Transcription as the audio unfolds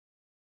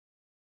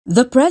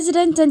The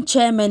President and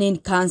Chairman in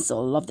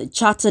Council of the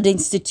Chartered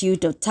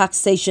Institute of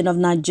Taxation of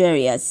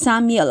Nigeria,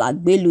 Samuel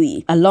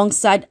Agbeluyi,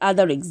 alongside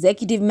other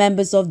executive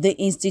members of the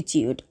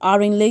institute,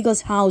 are in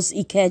Lagos House,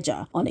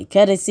 Ikeja, on a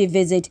courtesy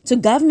visit to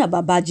Governor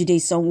Babajide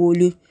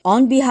Sanwo-olu.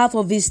 On behalf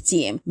of his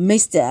team,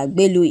 Mr.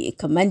 Agbeluyi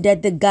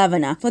commended the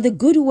governor for the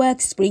good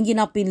work springing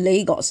up in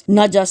Lagos,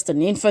 not just on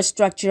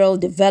infrastructural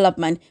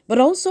development, but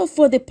also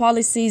for the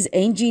policies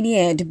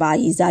engineered by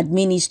his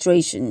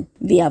administration.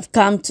 They have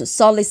come to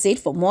solicit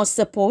for more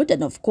support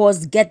and, of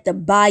course, get the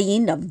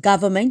buy-in of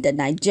government and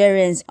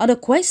Nigerians on the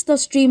quest of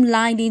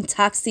streamlining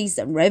taxes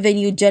and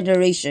revenue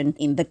generation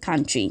in the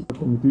country.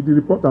 The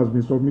report has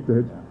been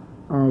submitted,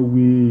 and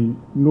we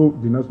know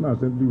the National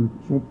Assembly will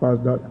soon pass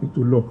that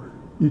into law.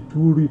 It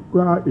will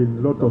require a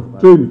lot of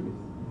training.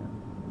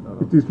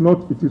 It is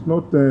not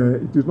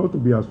to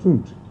be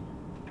assumed.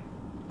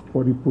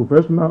 For the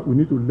professional, we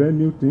need to learn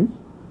new things.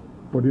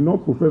 For the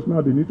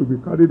non-professional, they need to be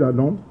carried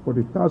along. For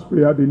the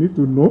taxpayer, they need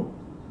to know.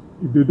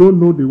 If they don't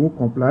know, they won't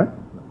comply.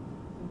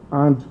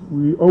 And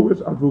we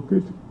always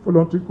advocate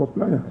voluntary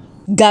compliance.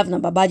 Governor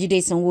Babajide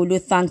Sanwo-olu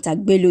thanked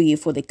Agbeluyi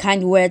for the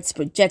kind words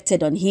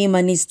projected on him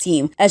and his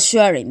team,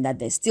 assuring that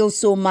there's still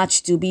so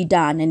much to be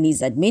done and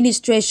his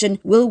administration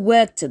will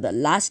work to the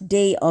last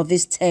day of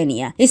his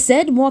tenure. He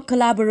said more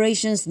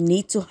collaborations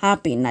need to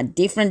happen at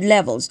different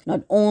levels,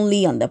 not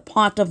only on the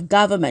part of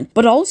government,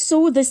 but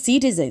also the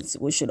citizens,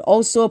 who should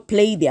also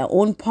play their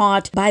own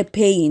part by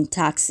paying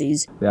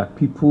taxes. There are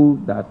people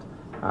that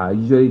are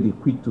usually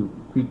quick to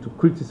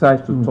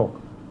criticize, to talk,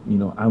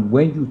 and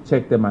when you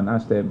check them and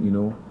ask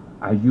them,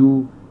 are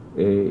you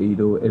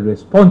a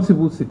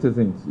responsible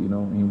citizen,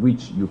 in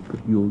which you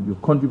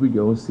contribute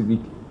your own civic,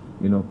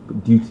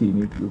 duty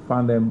in it, you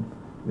find them,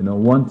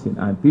 wanting,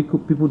 and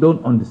people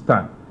don't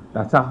understand.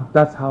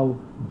 That's how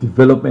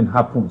development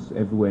happens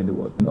everywhere in the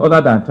world. And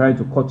other than trying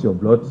to cut your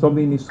blood,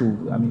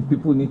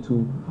 people need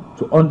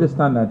to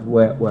understand that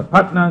we're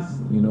partners.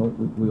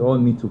 We all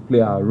need to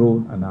play our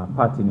role and our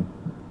part in it.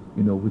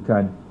 We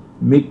can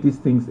make these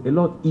things a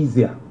lot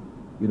easier.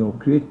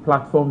 Create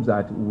platforms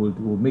that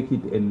will make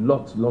it a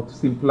lot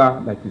simpler,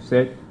 like you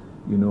said,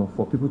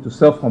 for people to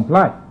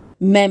self-comply.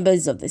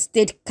 Members of the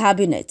state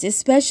cabinet,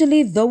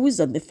 especially those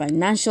on the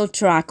financial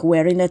track,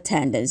 were in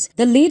attendance.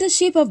 The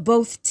leadership of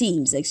both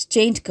teams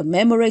exchanged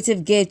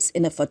commemorative gifts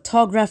in a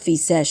photography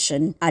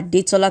session.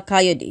 Adetola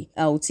Kayode,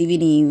 LTV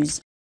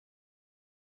News.